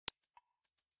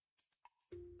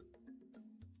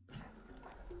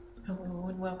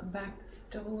welcome back. This is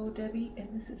Double O Debbie, and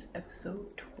this is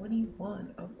episode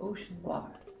 21 of Ocean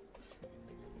Block.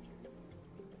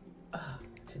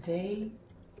 Today,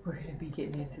 we're going to be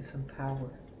getting into some Powah.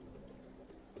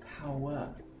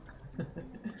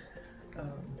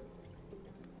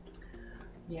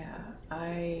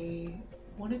 I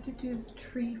wanted to do the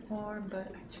tree farm,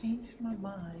 but I changed my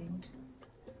mind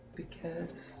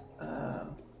because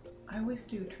I always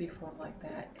do a tree farm like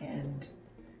that, and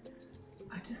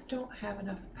I just don't have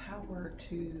enough power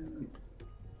to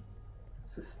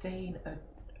sustain an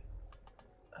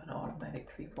automatic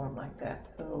tree farm like that.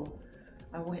 So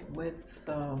I went with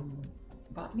some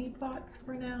botany pots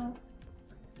for now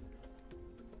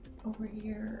over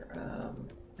here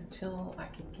until I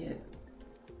can get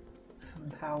some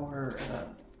power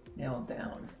nailed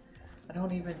down. I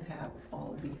don't even have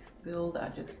all of these filled. I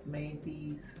just made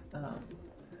these.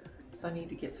 So I need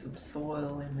to get some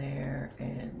soil in there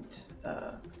and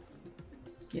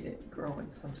get it growing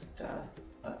some stuff.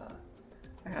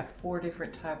 I got 4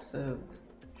 different types of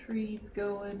trees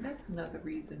going. That's another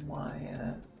reason why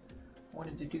I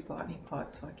wanted to do botany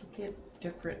pots, so I could get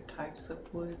different types of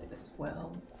wood as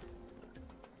well.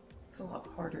 It's a lot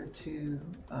harder to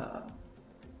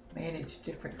manage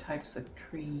different types of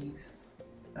trees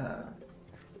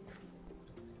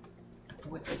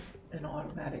with an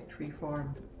automatic tree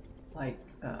farm like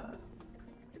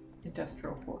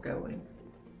industrial foregoing.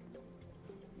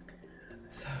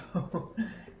 So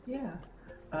yeah,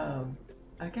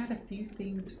 I got a few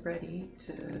things ready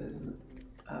to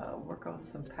work on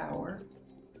some Powah.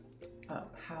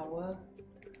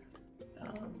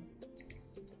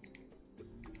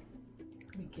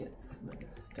 Let me get some of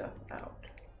this stuff out.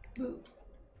 Ooh.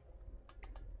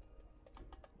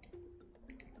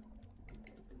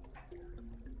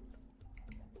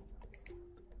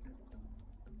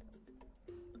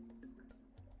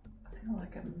 I feel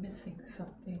like I'm missing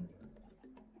something.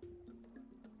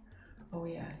 Oh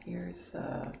yeah, here's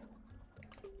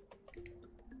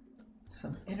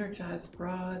some energized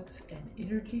rods and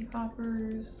energy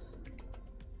hoppers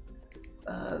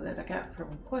that I got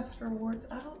from quest rewards.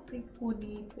 I don't think we'll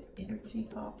need the energy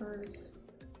hoppers.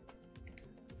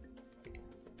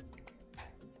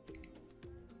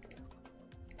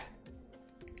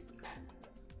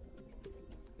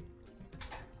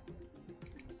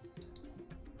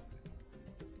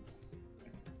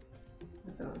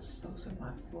 Those are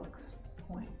my flux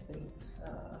point things. I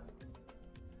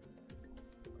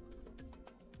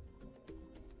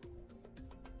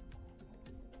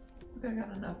think I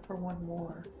got enough for one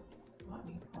more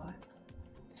botany pot.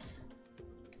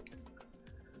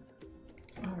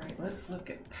 Alright, let's look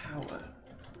at Powah.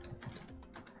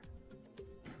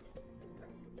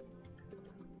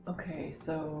 Okay,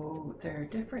 so there are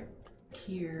different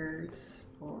tiers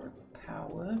for the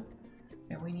Powah,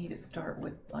 and we need to start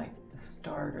with like the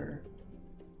starter.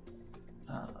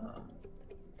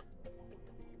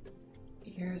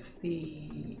 Here's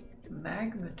the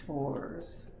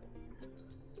magmators,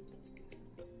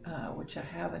 which I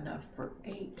have enough for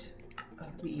 8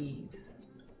 of these.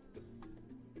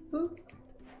 Oop.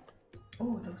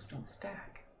 Oh, those don't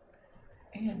stack.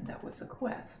 And that was a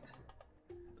quest.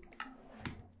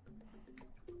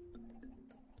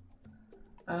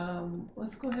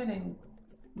 Let's go ahead and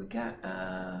we got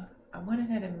I went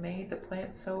ahead and made the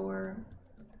plant sower,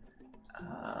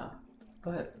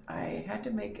 but I had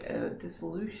to make a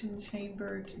dissolution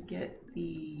chamber to get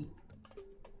the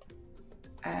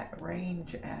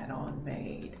range add-on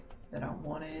made that I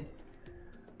wanted,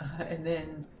 and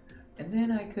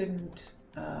then I couldn't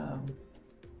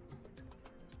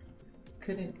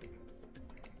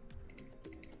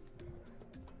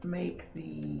make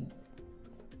the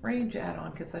range add-on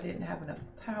because I didn't have enough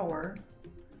power.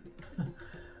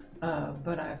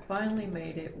 But I finally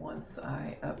made it once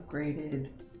I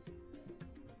upgraded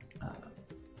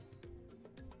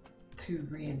to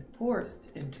reinforced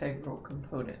integral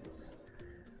components.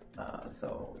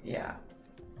 So yeah,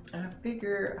 and I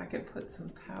figure I could put some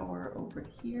power over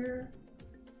here.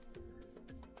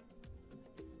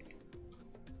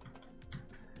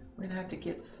 We're gonna have to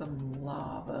get some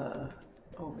lava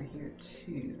over here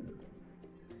too.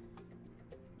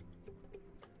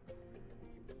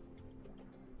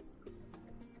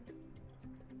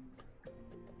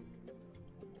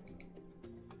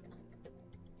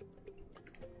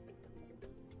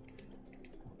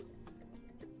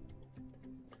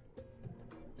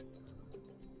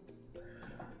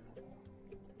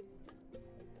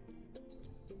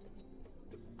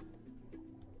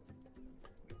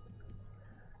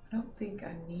 I don't think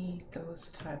I need those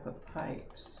type of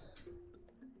pipes.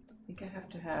 I think I have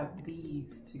to have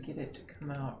these to get it to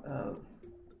come out of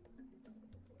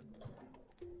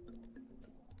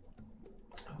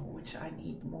which I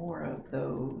need more of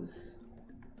those.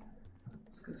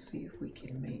 Let's go see if we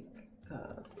can make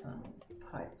some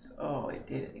pipes. Oh, it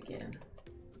did it again.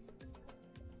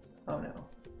 Oh no.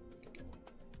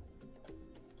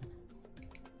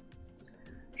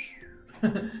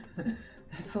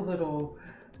 That's a little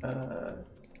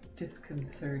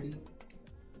disconcerting.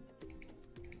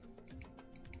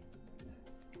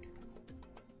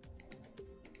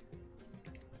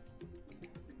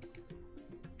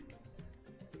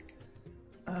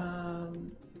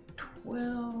 Um,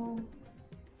 12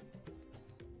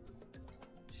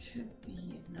 should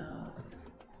be enough.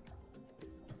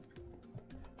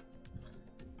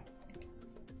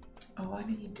 Oh, I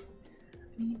need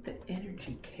the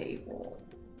energy cable.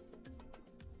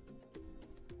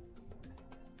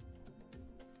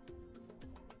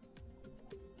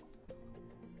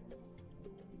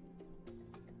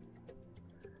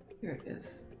 Here it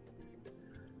is.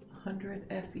 100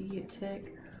 FE a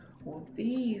tick. Well,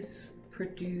 these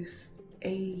produce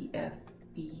 80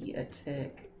 FE a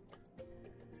tick.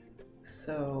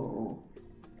 So,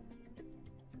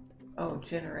 oh,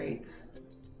 generates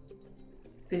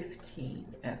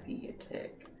 15 FE a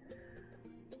tick.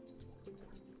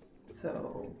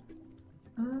 So,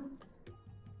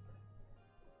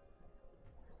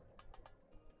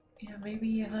 yeah,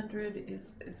 maybe 100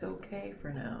 is okay for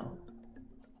now.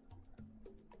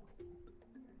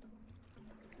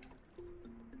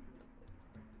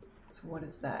 So what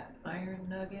is that? Iron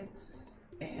nuggets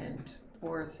and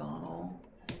horizontal.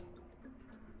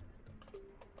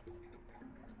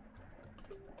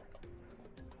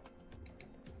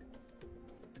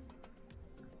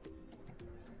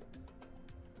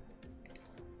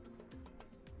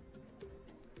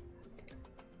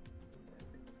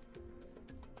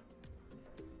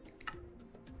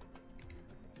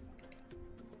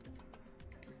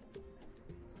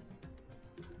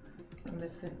 I'm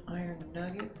missing iron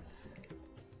nuggets.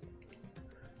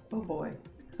 Oh boy.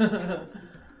 And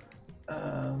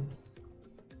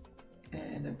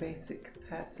a basic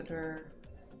capacitor.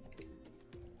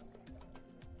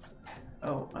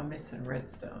 Oh, I'm missing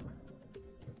redstone.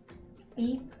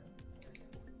 Eep.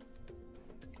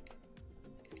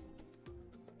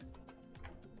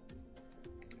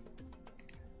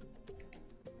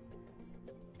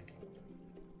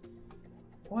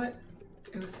 What?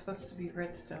 It was supposed to be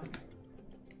redstone.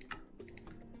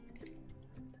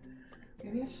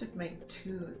 Maybe I should make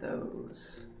 2 of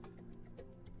those.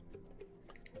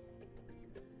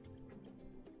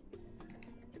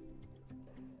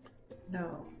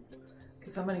 No,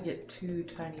 because I'm going to get 2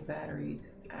 tiny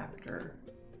batteries after.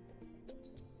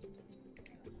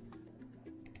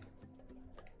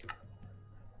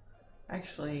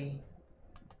 Actually,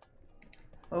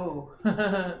 oh,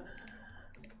 I'm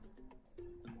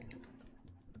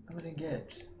going to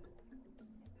get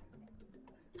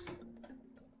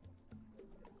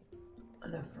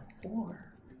enough for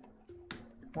 4.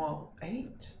 Well,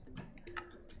 8.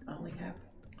 I only have.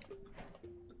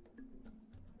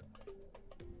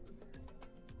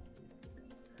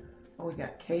 Oh, we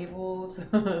got cables.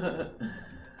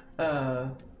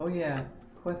 Oh yeah,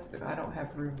 quest. I don't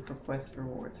have room for quest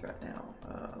rewards right now.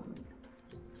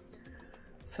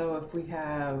 So if we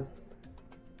have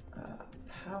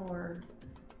power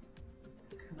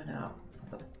coming out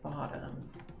the bottom,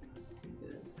 let's do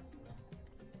this.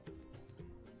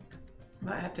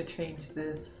 Might have to change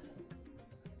this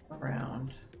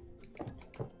around.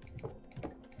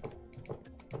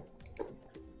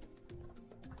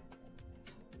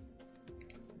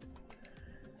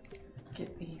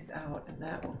 Get these out, and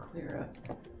that will clear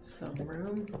up some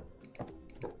room.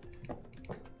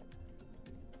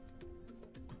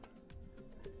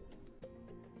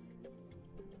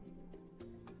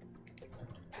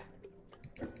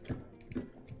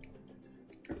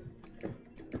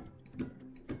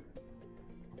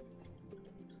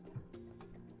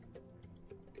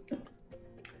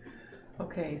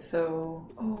 Okay, so,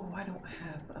 oh, I don't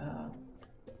have,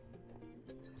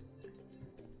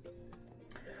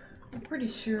 I'm pretty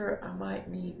sure I might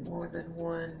need more than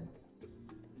one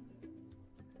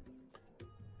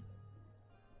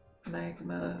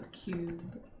magma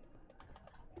cube,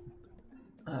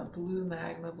 blue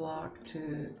magma block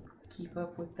to keep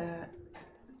up with that.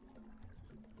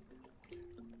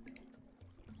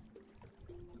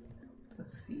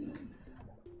 Let's see,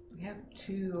 we have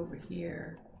 2 over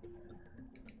here.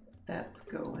 That's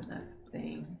going, that's the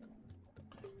thing.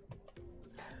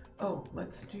 Oh,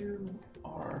 let's do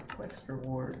our quest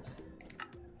rewards.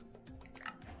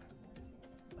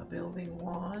 A building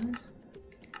wand.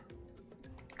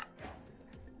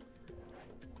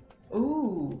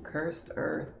 Ooh, cursed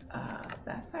earth.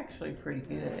 That's actually pretty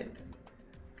good.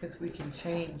 because we can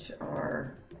change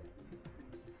our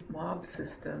mob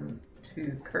system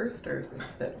to cursed earth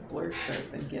instead of blessed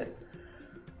earth and get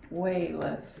way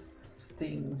less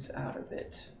things out of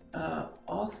it.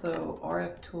 Also,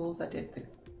 RF tools, I did the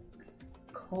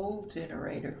coal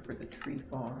generator for the tree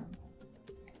farm.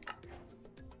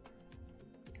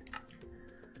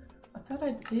 I thought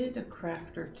I did a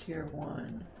crafter tier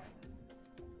 1.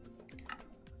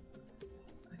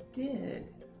 I did.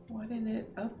 Why didn't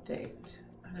it update?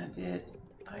 And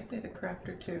I did a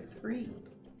crafter tier 3.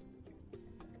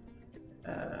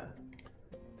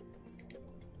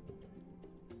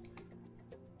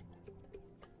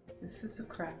 This is a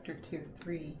crafter tier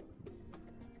 3.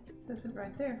 It says it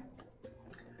right there.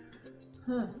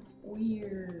 Huh,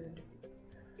 weird.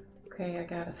 Okay, I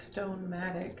got a stone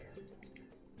matic.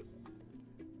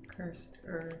 Cursed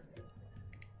earth.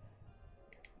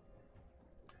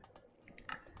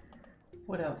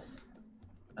 What else?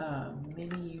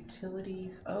 Mini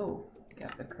utilities. Oh,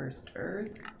 got the cursed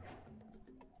earth.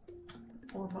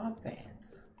 4 mob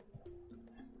fans.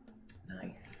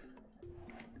 Nice.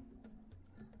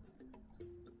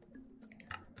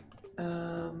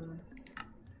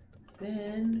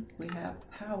 Then we have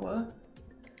Powah,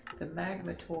 the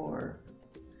magmator.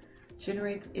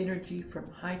 Generates energy from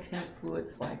high temp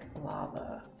fluids like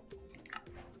lava.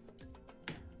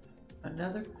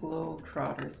 Another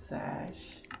globetrotter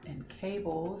sash and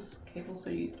cables. Cables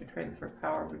are used to transfer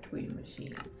power between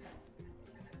machines.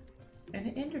 And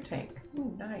an ender tank.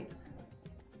 Ooh, nice.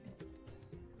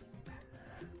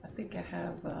 I think I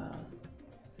have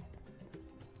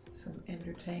some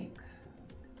ender tanks.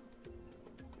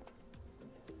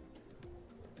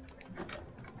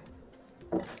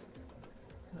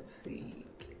 Let's see,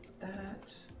 get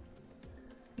that.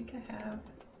 I think I have,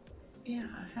 yeah,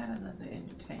 I had another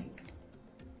ender tank.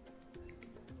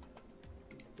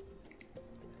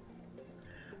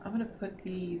 I'm gonna put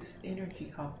these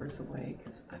energy hoppers away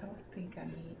because I don't think I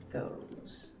need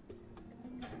those.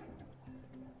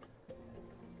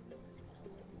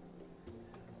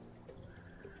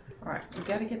 All right, we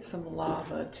gotta get some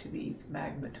lava to these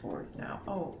magmators now.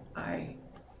 Oh, I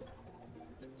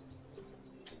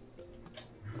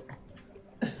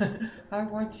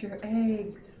want your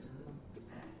eggs.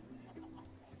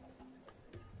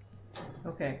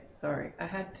 Okay, sorry. I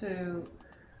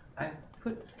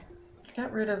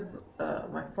got rid of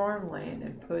my farmland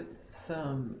and put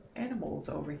some animals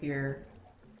over here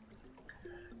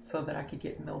so that I could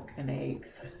get milk and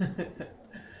eggs.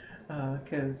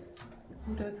 Because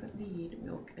who doesn't need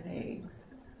milk and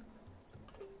eggs?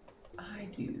 I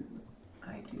do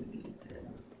need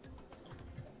them.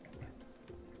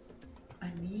 I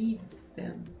needs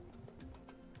them.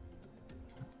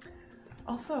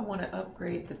 Also, I want to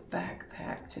upgrade the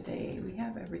backpack today. We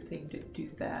have everything to do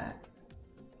that.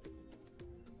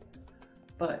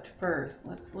 But first,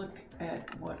 let's look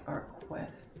at what our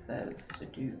quest says to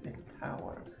do in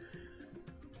Powah.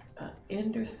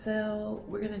 Ender cell,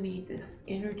 we're going to need this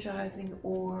energizing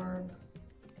orb.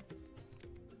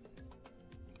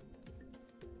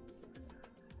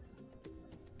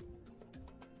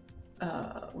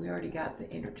 We already got the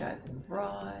energizing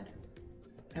rod,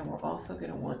 and we're also going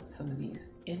to want some of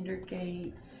these ender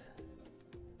gates.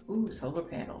 Ooh, solar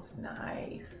panels,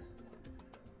 nice.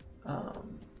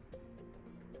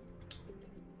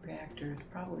 Reactors,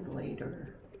 probably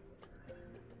later.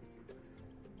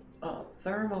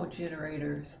 Thermal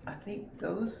generators, I think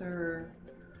those are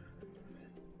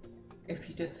if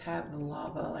you just have the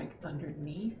lava like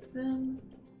underneath them.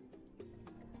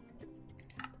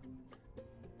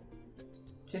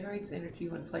 Generates energy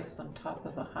when placed on top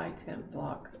of a high temp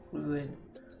block fluid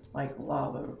like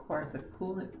lava. Requires a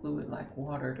coolant fluid like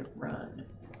water to run.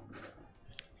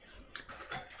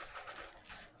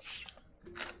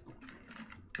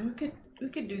 We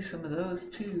could do some of those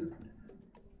too.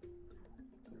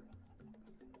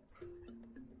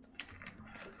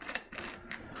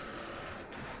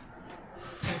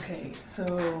 Okay,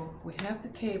 so we have the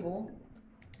cable.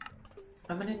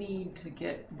 I'm gonna need to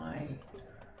get my,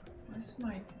 where's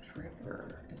my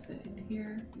dripper? Is it in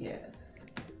here? Yes.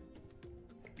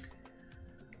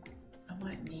 I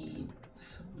might need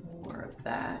some more of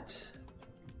that.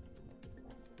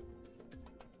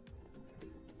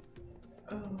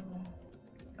 Oh,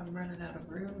 I'm running out of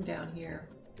room down here.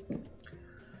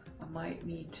 I might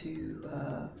need to,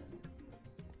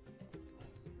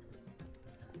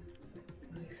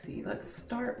 let me see, let's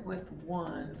start with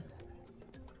one.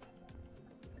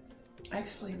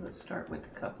 Actually, let's start with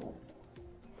a couple.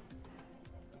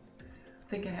 I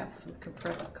think I have some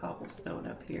compressed cobblestone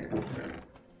up here.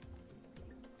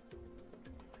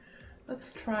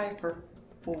 Let's try for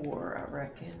 4, I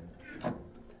reckon.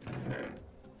 I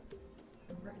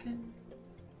reckon.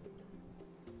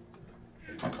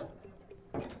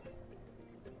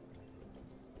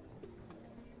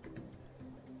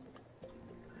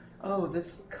 Oh,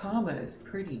 this comma is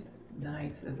pretty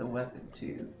nice as a weapon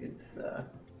too. It's it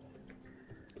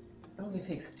only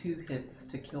takes 2 hits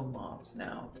to kill mobs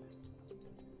now,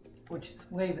 which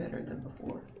is way better than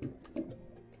before.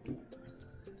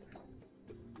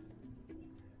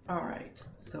 Alright,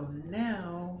 so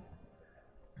now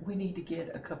we need to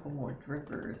get a couple more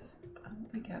drippers. I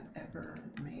don't think I've ever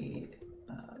made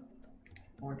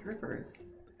more drippers.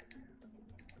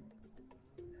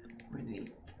 We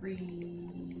need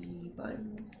 3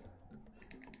 buttons.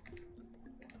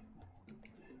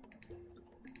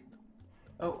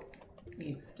 Oh,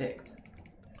 needs sticks.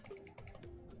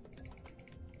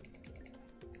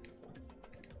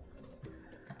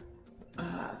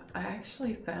 I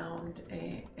actually found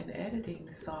an editing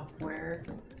software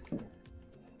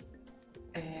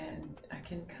and I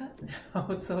can cut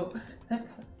now, so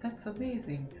that's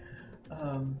amazing.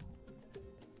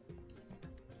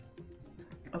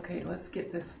 Okay, let's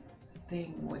get this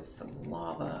thing with some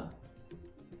lava.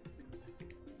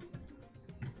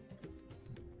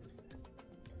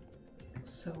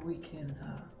 So we can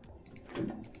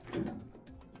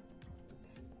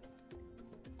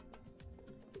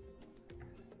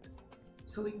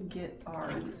get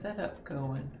our setup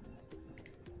going.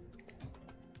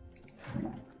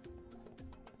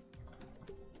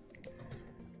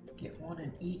 Get one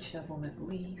in each of them at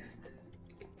least.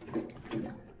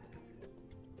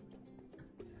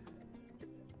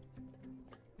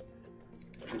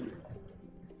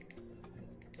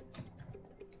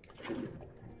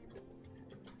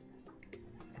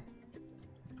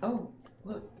 Oh,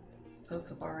 look, those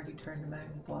have already turned to magma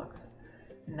blocks.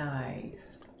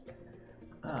 Nice.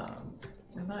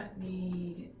 We might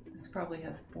need, this probably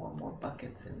has 4 more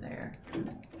buckets in there.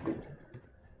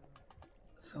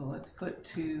 So let's put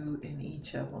 2 in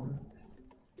each of them.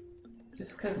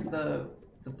 Just because the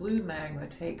blue magma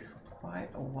takes quite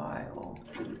a while.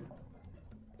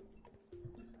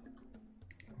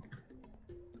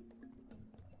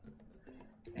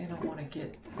 And I want to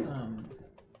get some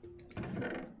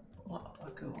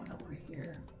lava going over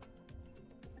here.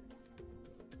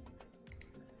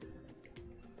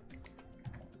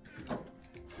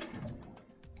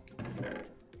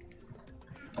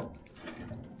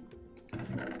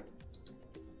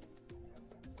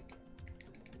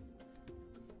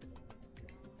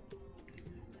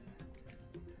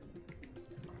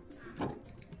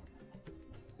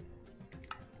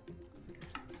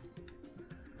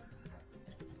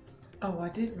 Oh, I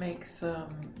did make some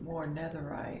more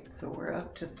netherite, so we're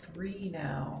up to 3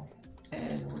 now,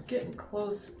 and we're getting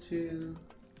close to...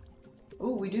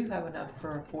 Oh, we do have enough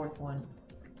for a 4th one.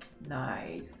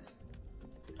 Nice.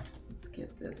 Let's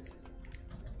get this.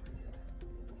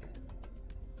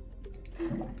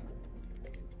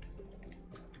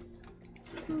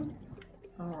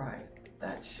 Alright,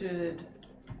 that should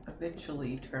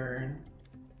eventually turn.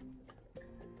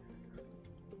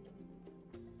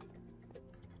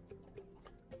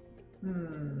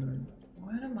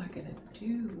 What am I gonna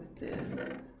do with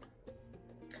this?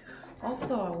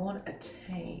 Also, I want a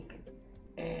tank,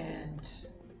 and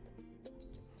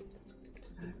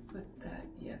did I put that?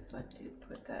 Yes, I did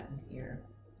put that in here.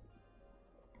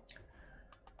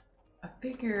 I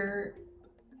figure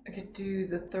I could do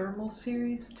the thermal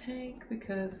series tank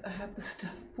because I have the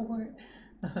stuff for it.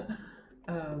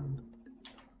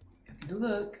 If you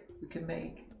look, we can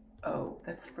make, oh,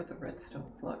 that's for the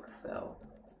redstone flux cell.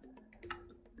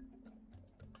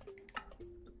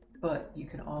 But you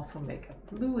can also make a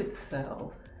fluid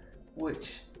cell,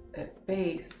 which at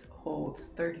base holds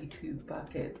 32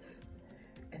 buckets.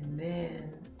 And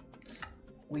then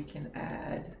we can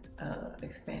add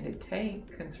expanded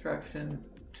tank construction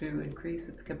to increase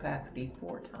its capacity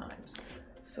 4 times.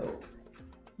 So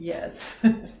yes,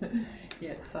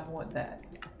 yes, I want that.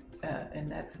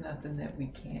 And that's nothing that we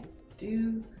can't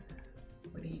do.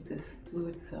 We need this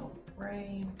fluid cell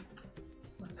frame.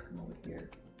 Let's come over here.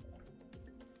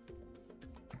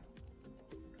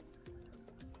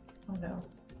 Oh no.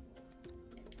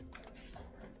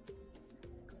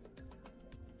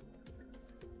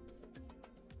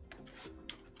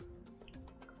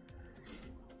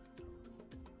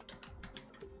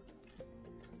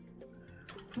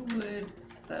 Fluid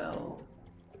cell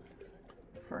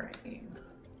frame.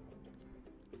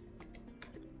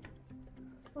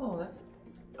 Oh, that's,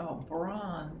 oh,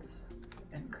 bronze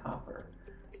and copper.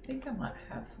 I think I might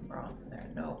have some bronze in there.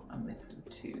 No, I'm missing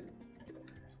 2.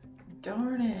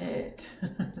 Darn it.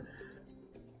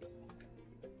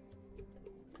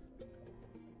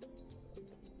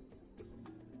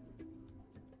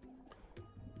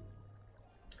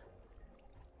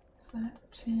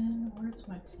 Where's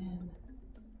my tin?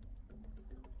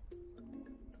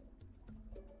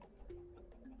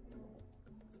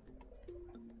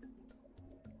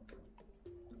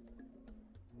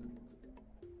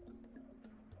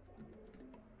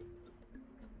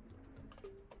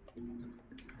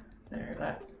 There,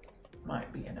 that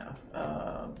might be enough.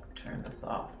 Turn this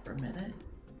off for a minute.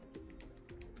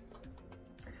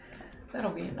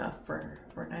 That'll be enough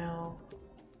for now,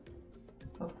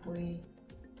 hopefully.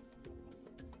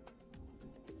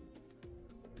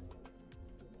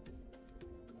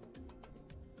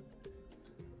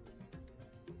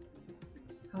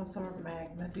 How's our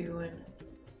magma doing?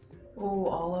 Oh,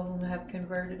 all of them have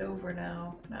converted over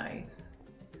now. Nice.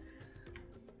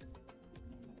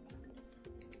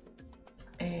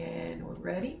 And we're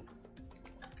ready.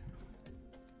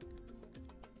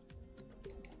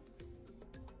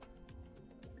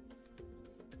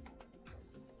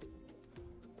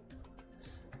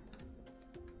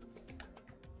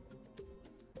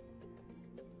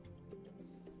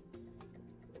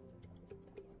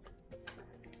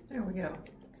 There we go.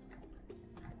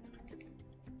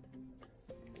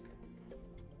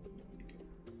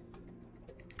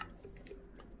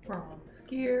 We're on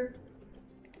skier.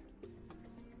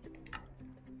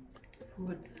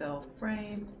 Fluid cell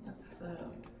frame. Let's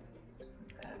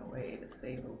put that away to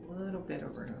save a little bit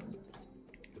of room.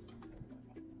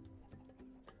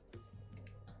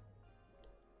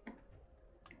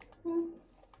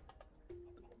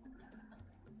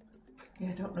 Yeah,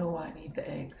 I don't know why I need the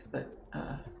eggs, but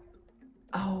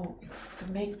oh, it's to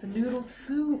make the noodle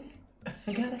soup.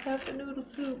 I gotta have the noodle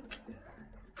soup.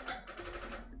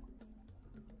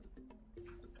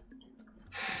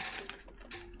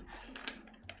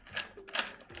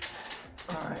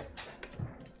 All right.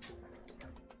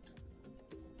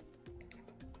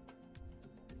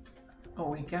 Oh,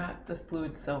 we got the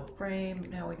fluid cell frame.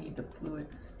 Now we need the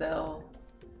fluid cell.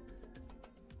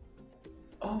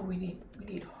 Oh, we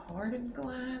need hardened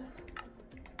glass.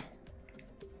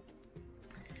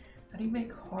 How do you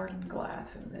make hardened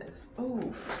glass in this?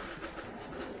 Oh.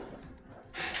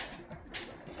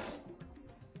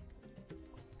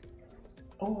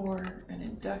 Or an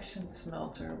induction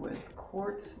smelter with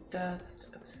quartz dust,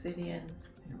 obsidian,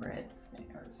 and red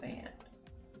sand.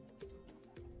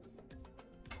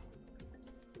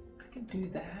 I can do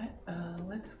that.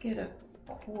 Let's get a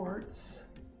quartz.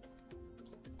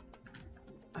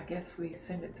 I guess we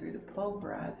send it through the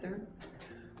pulverizer.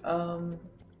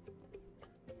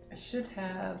 I should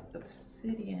have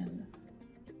obsidian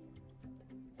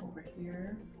over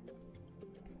here.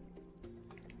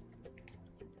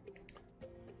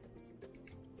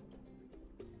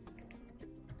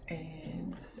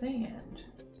 And sand.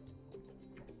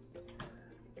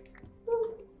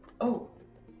 Woo. Oh,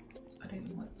 I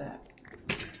didn't want that.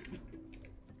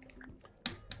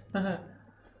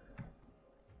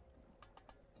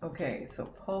 Okay, so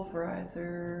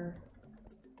pulverizer.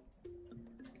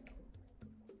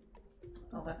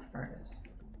 Oh, that's furnace.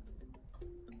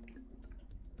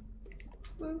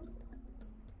 Woo.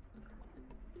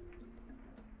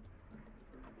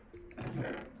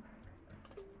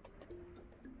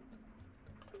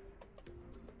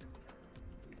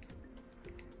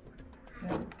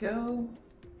 There we go.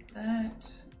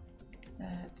 That,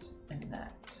 and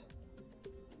that.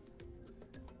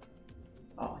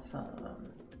 Awesome.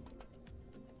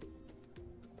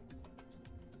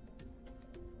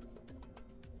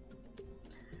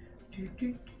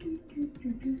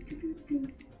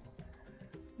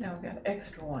 Now we got an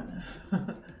extra one.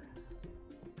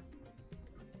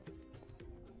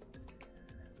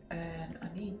 And I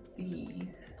need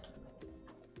these.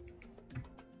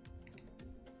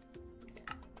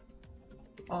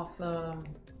 Awesome.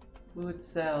 Fluid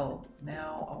cell.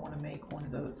 Now I want to make one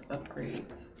of those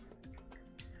upgrades.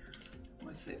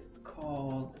 What's it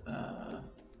called?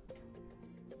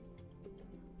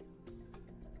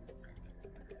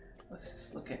 Let's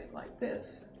just look at it like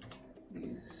this.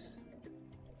 Use.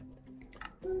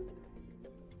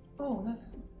 Oh,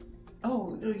 that's.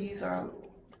 Oh, it'll use our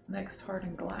next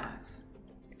hardened glass.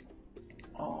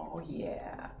 Oh,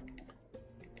 yeah.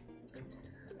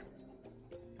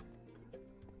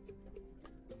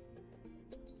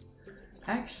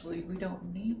 Actually, we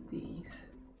don't need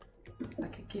these. I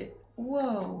could get.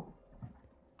 Whoa.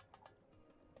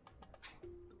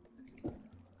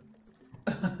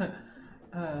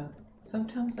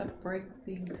 Sometimes I break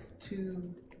things too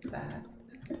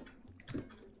fast.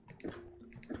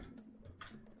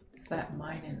 It's that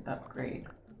mining upgrade.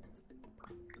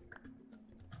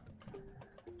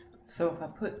 So if I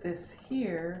put this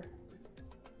here,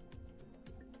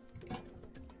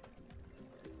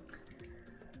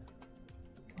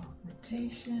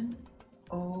 augmentation,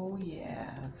 Oh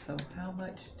yeah, so how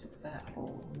much does that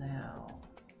hold now?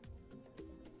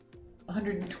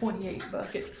 128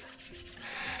 buckets.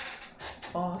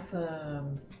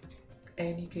 Awesome.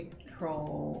 And you can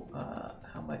control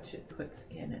how much it puts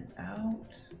in and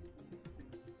out.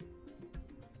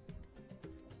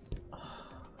 Oh,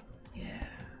 yeah,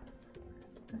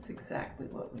 that's exactly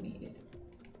what we needed.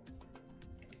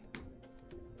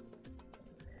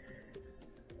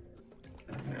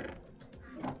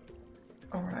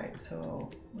 All right, so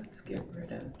let's get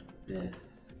rid of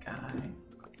this guy.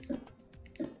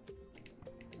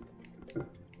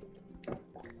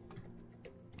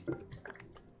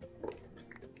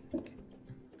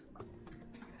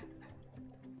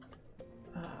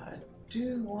 I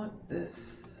do want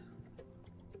this.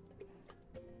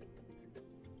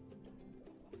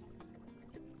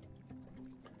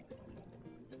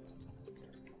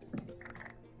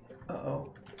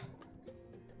 Uh-oh.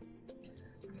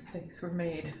 Mistakes were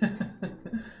made.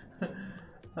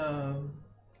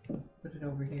 Put it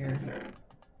over here.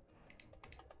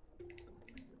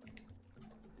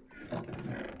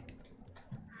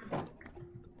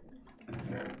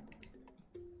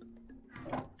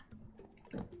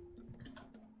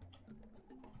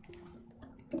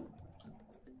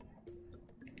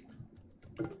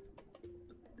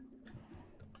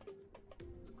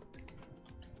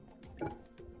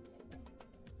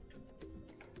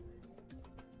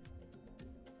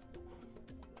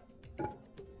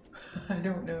 I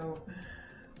don't know.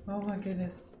 Oh my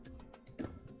goodness.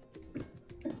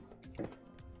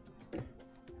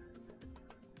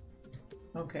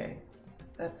 Okay,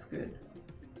 that's good.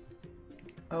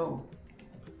 Oh,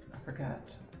 I forgot.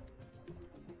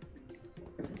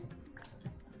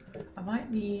 I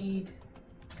might need...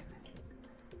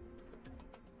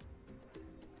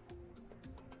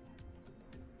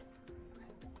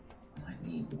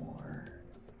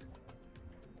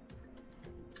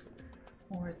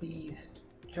 more of these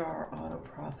jar auto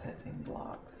processing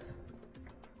blocks.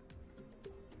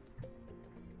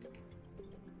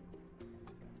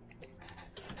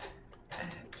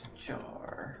 Add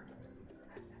jar.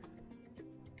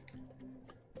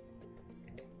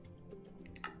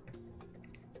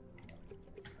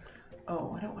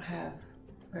 Oh, I don't have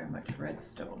very much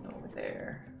redstone over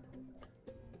there.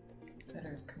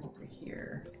 Better come over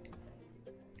here.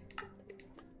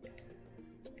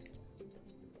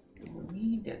 We'll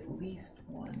need at least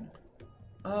one.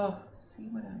 Oh, see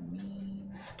what I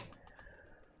mean?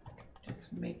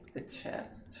 Just make the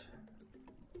chest.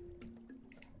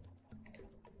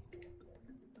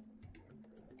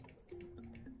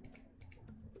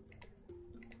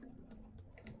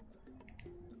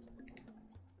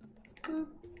 Boop,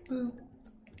 boop,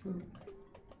 boop.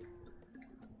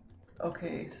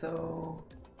 Okay, so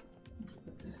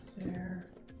put this there.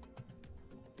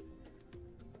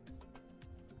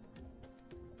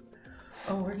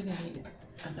 Oh, we're gonna need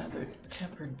another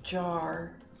tempered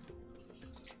jar.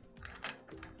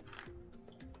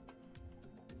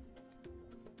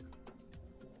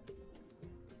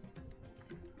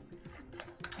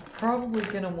 Probably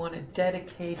gonna want a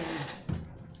dedicated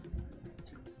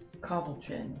cobble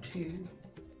gen too.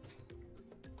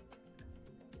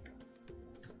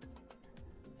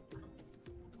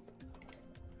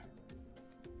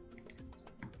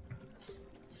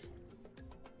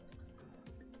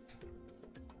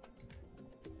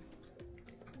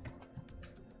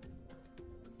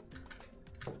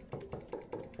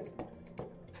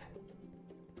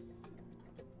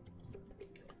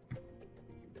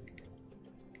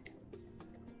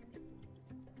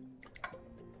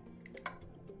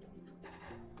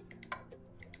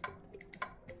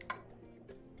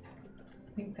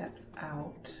 I think that's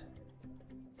out.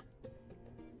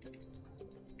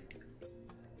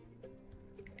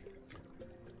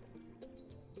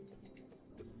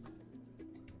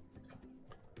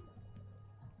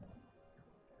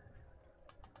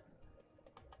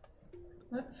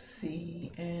 Let's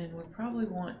see, and we probably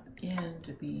want in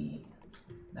to be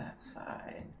that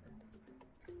side.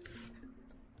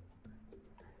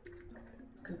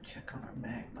 Let's go check on our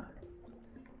magma.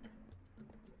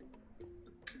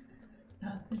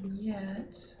 Nothing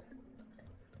yet.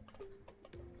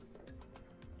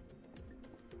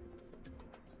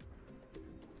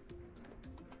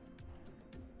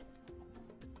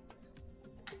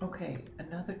 Okay,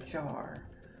 another jar.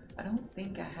 I don't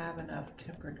think I have enough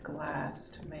tempered glass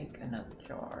to make another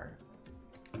jar.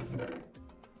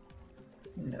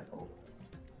 No.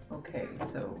 Okay,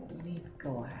 so we need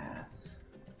glass.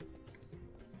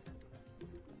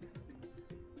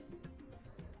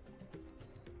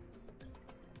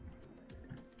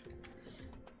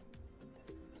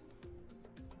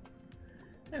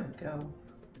 There we go.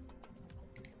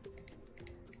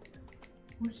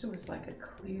 Wish there was like a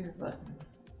clear button.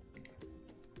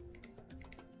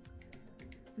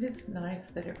 It is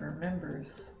nice that it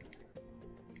remembers.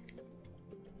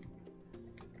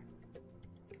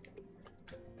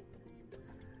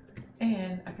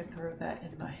 And I can throw that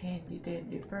in my handy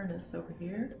dandy furnace over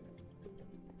here.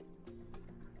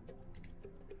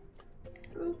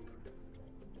 Boop.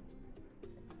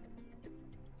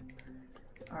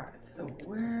 Alright, so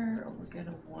where are we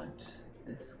gonna want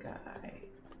this guy?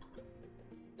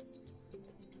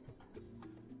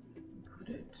 Put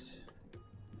it.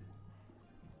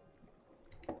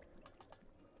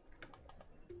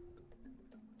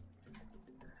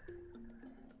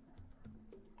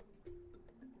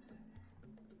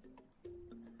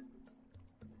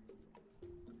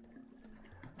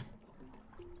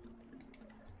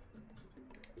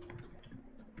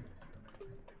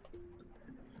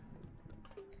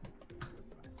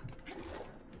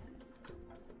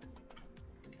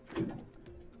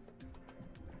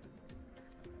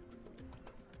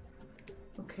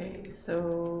 Okay,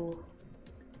 so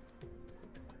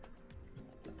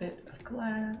a bit of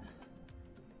glass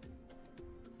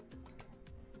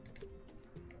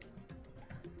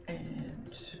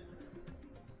and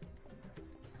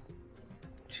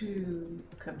 2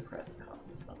 compressed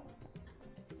cobblestone.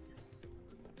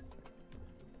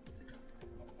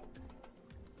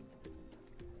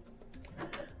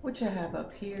 Which I have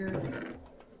up here.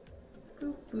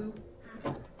 Boop, boop.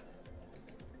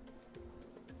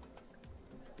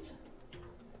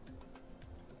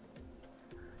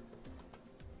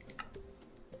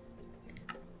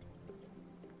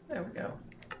 There we go.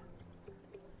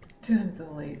 Doing it the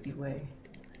lazy way.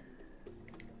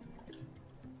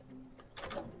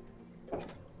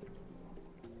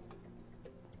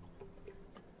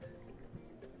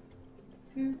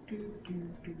 Do, do, do,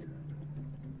 do.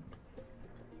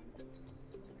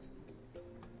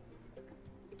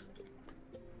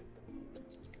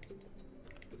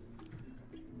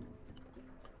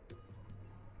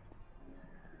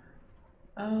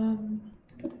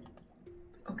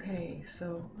 Okay,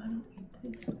 so I don't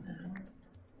need this now.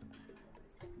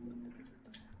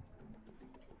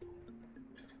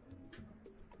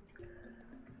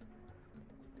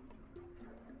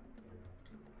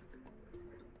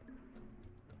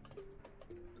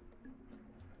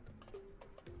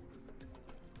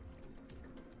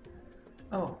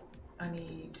 Oh, I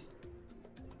need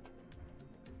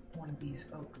one of these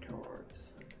oak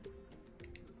doors.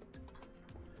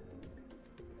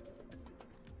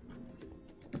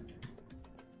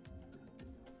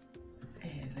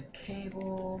 And a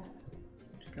cable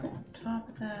to go on top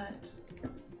of that.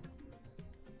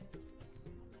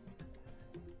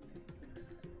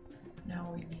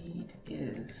 Now we need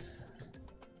is,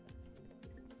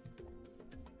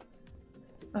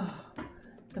 oh,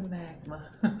 the magma.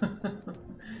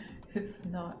 It's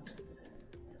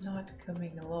not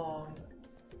coming along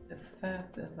as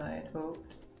fast as I had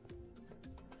hoped.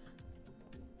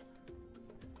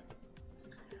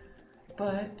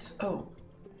 But, oh,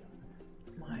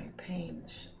 my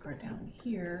panes are down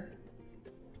here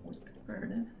with the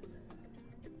furnace.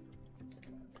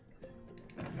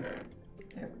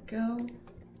 There we go.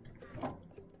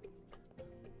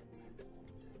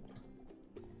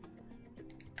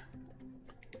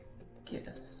 Get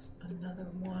us another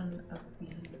one of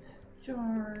these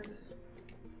jars.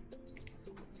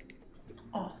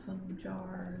 Awesome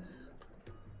jars.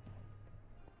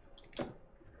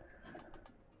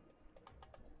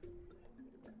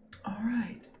 All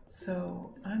right,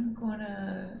 so I'm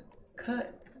gonna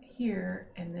cut here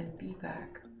and then be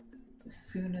back as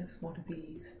soon as one of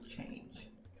these change.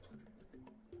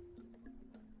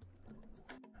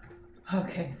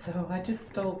 Okay, so I just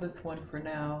stole this one for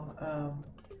now.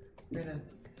 We're gonna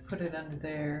put it under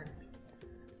there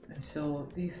until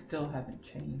these still haven't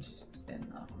changed. It's been,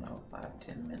 I don't know,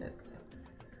 5-10 minutes.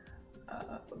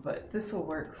 But this will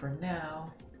work for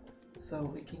now. So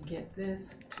we can get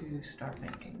this to start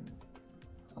making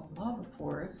a lava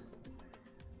for us.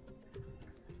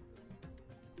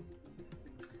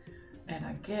 And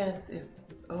I guess if,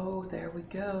 oh, there we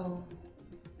go.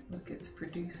 Look, it's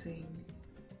producing.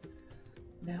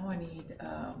 Now I need,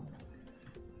 I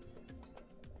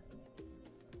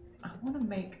want to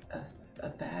make a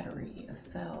battery, a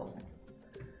cell,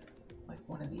 like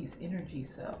one of these energy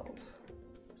cells.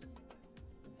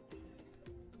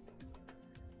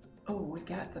 Oh, we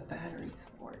got the battery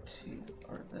support too,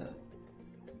 or the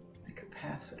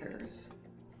capacitors.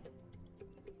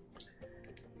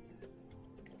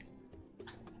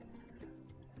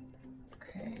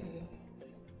 Okay.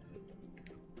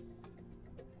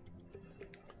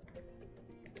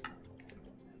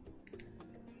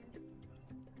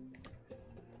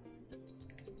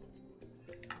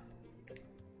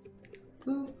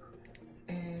 Boop.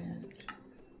 And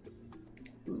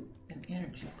boop. An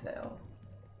energy cell.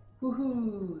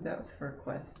 Woohoo! That was for a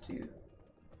quest too.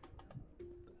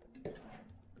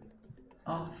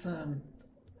 Awesome.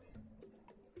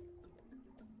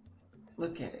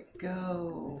 Look at it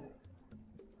go.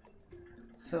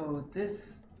 So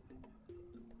this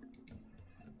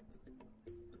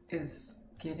is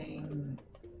getting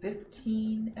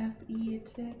 15 FE a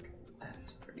tick.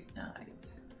 That's pretty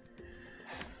nice.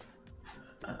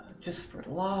 Just for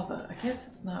lava. I guess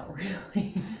it's not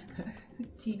really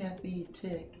 15 FE a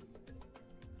tick.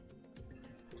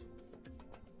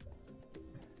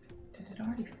 Did it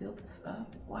already fill this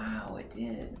up? Wow, it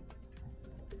did.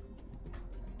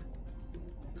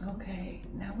 Okay,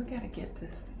 now we gotta get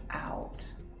this out.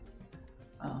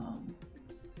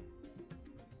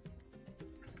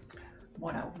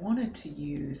 What I wanted to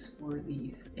use were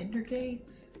these ender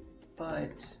gates,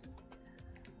 but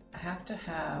I have to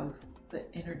have the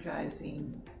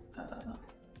energizing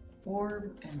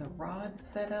orb and the rod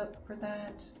set up for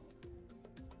that,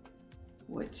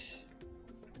 which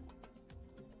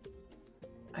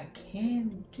I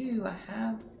can do.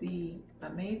 I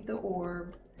made the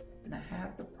orb and I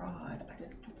have the rod. I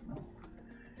just don't know.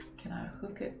 Can I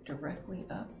hook it directly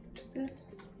up to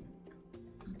this?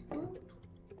 Boop.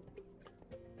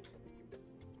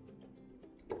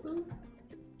 Boop.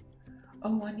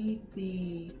 Oh, I need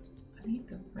the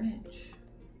wrench.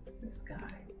 This guy.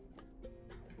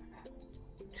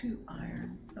 2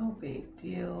 iron. No big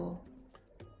deal.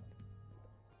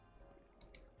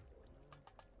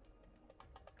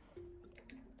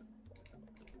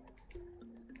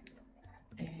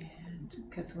 And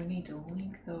because we need to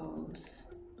link those.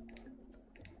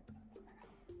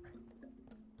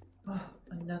 Oh,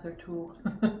 another tool.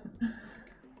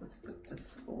 Let's put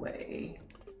this away.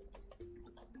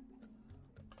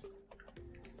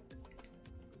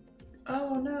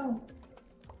 Oh no.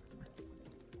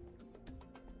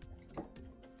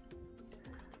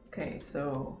 Okay,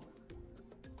 so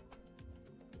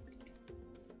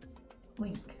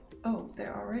link. Oh,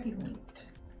 they're already linked.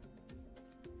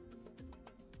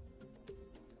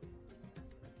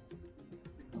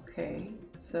 Okay,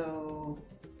 so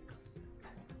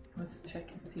let's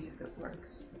check and see if it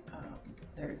works.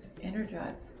 There's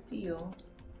energized steel,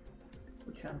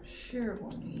 which I'm sure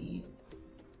we'll need.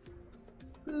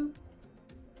 Boop.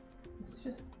 Let's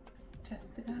just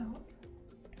test it out.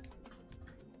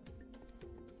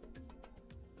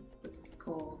 Put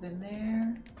gold in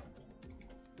there.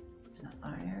 And an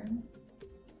iron.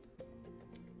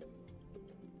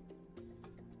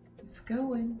 It's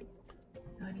going.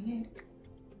 98.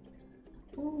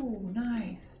 Ooh,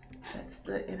 nice. That's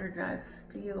the energized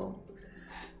steel.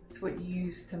 It's what you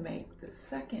use to make the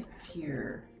second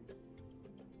tier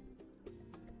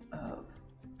of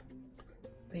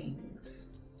things.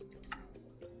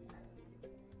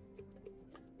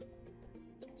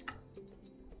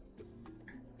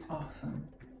 Awesome.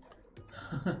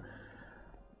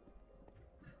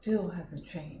 Still hasn't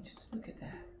changed. Look at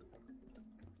that.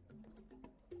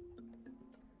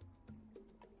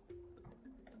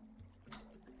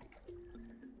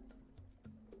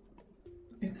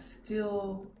 It's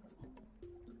still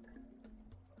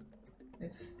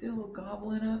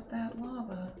gobbling up that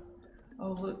lava.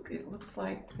 Oh look, it looks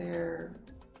like they're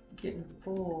getting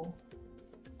full.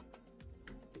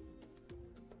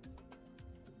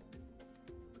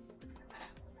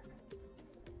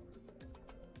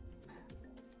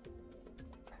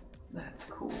 That's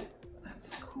cool.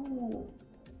 That's cool.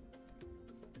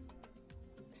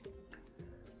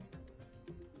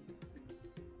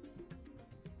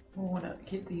 We want to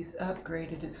get these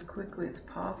upgraded as quickly as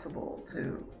possible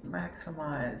to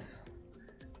maximize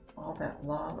all that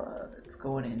lava that's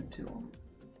going into them.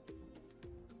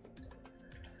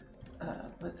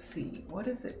 Let's see, what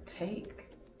does it take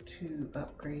to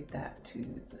upgrade that to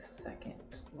the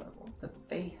second level? The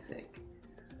basic,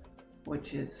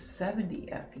 which is 70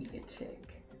 FE a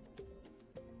tick.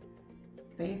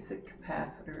 Basic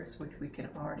capacitors, which we can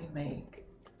already make,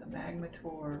 the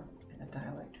magmator and a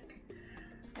dielectric.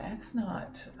 That's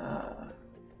not,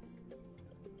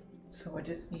 so I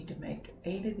just need to make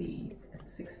 8 of these and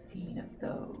 16 of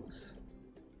those.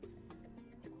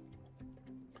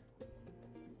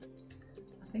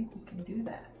 I think we can do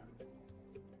that.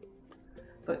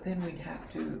 But then we'd have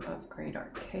to upgrade our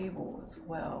cable as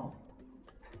well.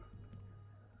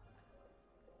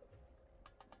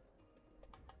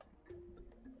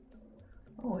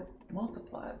 Oh, it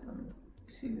multiplies them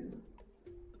too.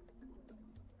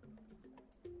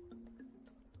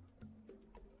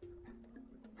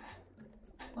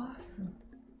 Awesome.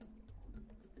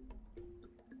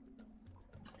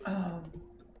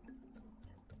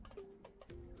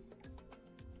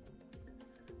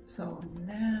 So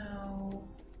now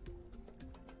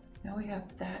we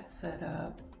have that set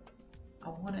up. I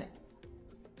want to,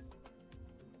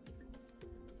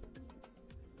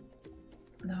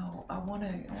 no, I want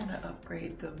to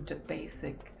upgrade them to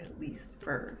basic at least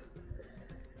first,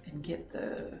 and get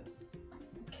the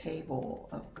cable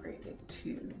upgraded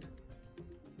too.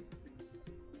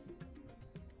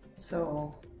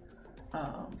 So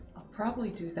I'll probably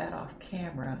do that off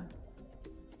camera,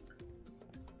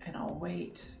 and I'll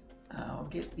wait. I'll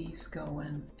get these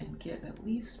going and get at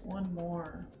least one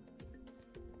more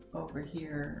over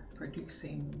here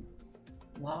producing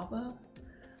lava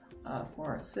for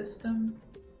our system.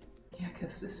 Yeah,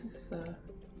 because this is,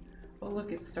 oh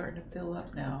look, it's starting to fill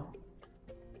up now.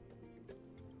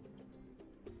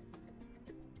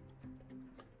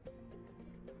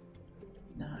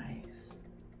 Nice.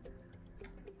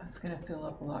 That's gonna fill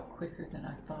up a lot quicker than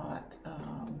I thought.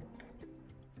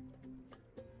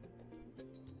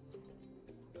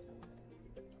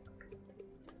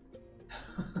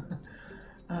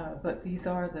 But these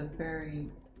are the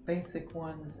very basic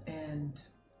ones, and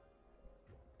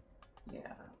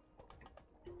yeah.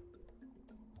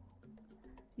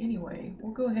 Anyway,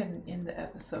 we'll go ahead and end the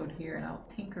episode here, and I'll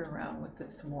tinker around with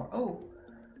this some more. Oh,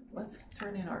 let's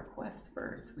turn in our quests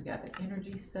first. We got an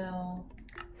energy cell,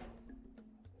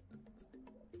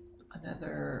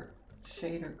 another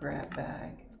shader grab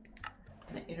bag,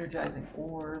 and an energizing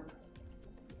orb,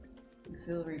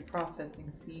 auxiliary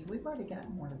processing seed. We've already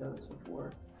gotten one of those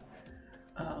before.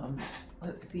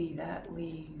 Let's see, that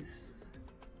leaves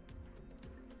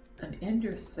an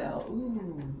ender cell.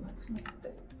 Ooh, let's make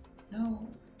that. No,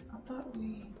 I thought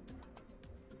we.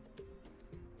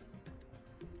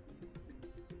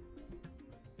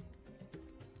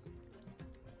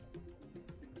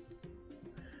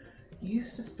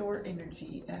 Used to store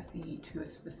energy FE to a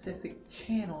specific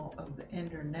channel of the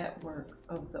ender network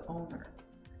of the owner.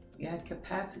 You add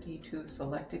capacity to a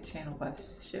selected channel by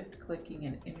shift-clicking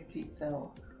an energy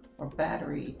cell or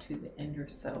battery to the ender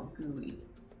cell GUI.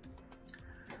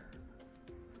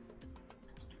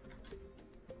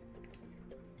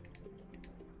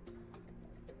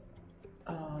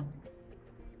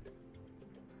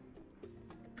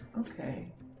 Okay.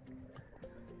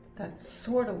 That's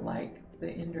sort of like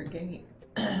the ender gate,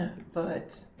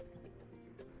 but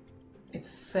it's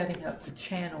setting up the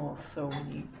channel, so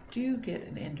when you do get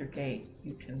an ender gate,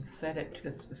 you can set it to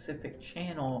a specific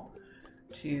channel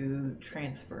to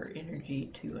transfer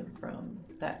energy to and from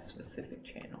that specific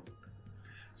channel.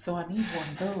 So I need one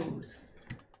of those.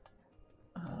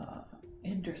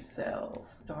 Ender cell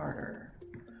starter.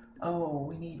 Oh,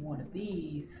 we need one of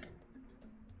these,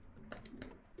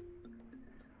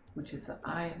 which is an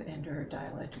Eye of Ender,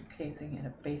 dielectric casing, and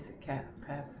a basic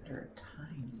capacitor,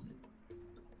 tiny.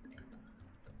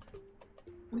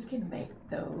 We can make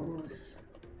those.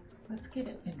 Let's get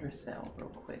an ender cell real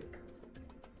quick.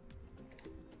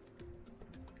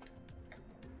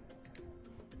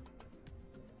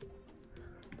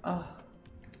 Oh,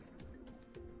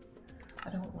 I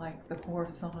don't like the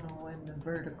horizontal and the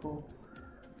vertical.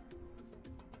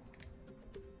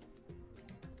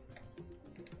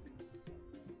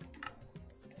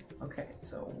 Okay,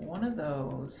 so one of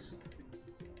those,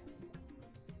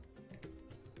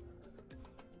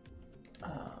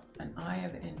 an Eye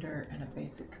of Ender and a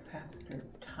basic capacitor,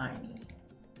 tiny.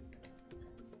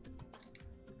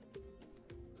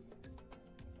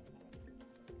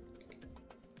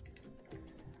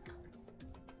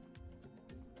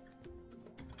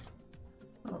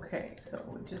 Okay, so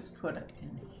we just put it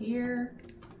in here.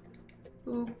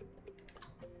 Boop,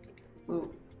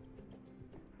 boop.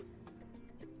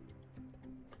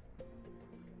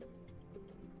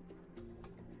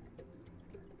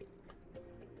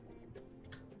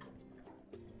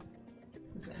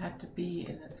 Does it have to be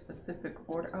in a specific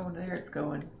order? Oh, there it's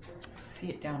going. See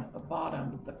it down at the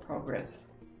bottom, the progress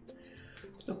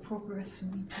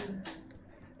meter.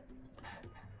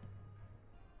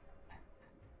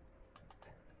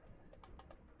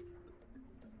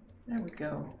 There we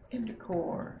go, ender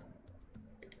core.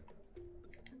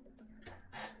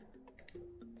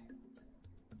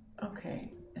 Okay,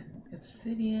 and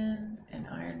obsidian and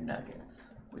iron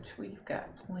nuggets, which we've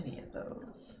got plenty of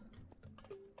those.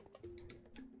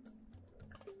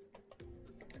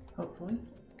 Hopefully.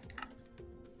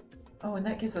 Oh, and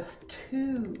that gives us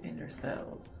 2 ender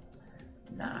cells.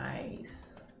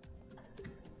 Nice.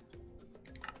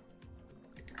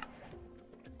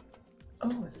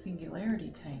 Oh, a singularity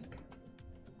tank.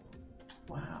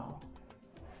 Wow.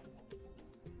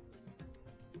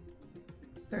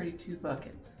 32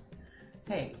 buckets.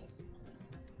 Hey,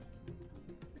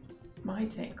 my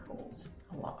tank holds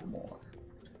a lot more.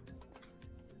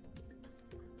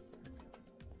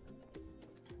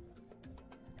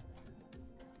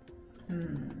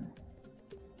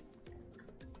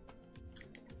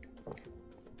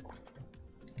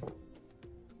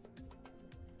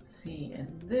 See,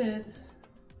 in this,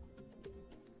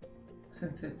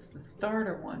 since it's the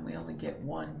starter one, we only get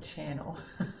one channel.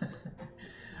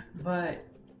 But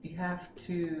you have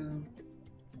to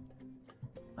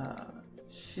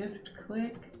shift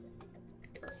click.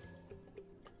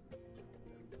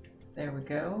 There we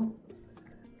go.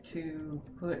 To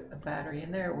put a battery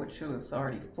in there, which was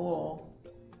already full.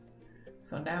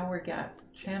 So now we got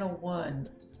channel 1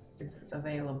 is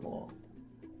available.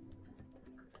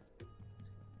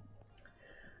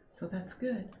 So that's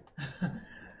good.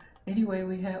 Anyway,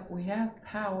 we have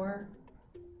power.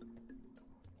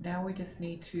 Now we just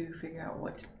need to figure out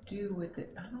what to do with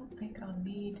it. I don't think I'll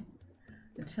need,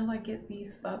 until I get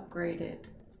these upgraded,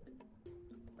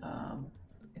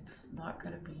 it's not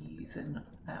going to be using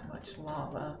that much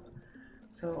lava.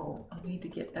 So I'll need to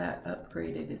get that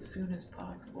upgraded as soon as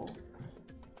possible.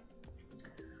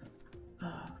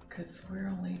 Because we're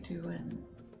only doing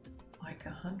like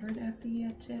 100 FE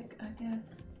a tick, I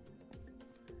guess.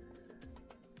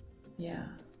 Yeah.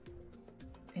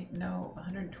 No,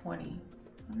 120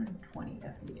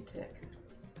 FE a tick.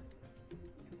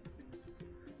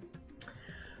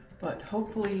 But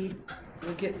hopefully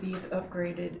we'll get these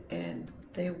upgraded and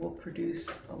they will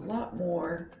produce a lot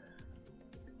more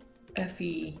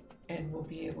FE and we'll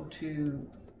be able to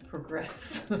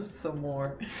progress some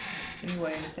more.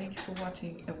 Anyway, thank you for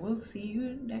watching and we'll see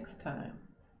you next time.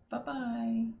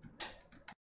 Bye-bye.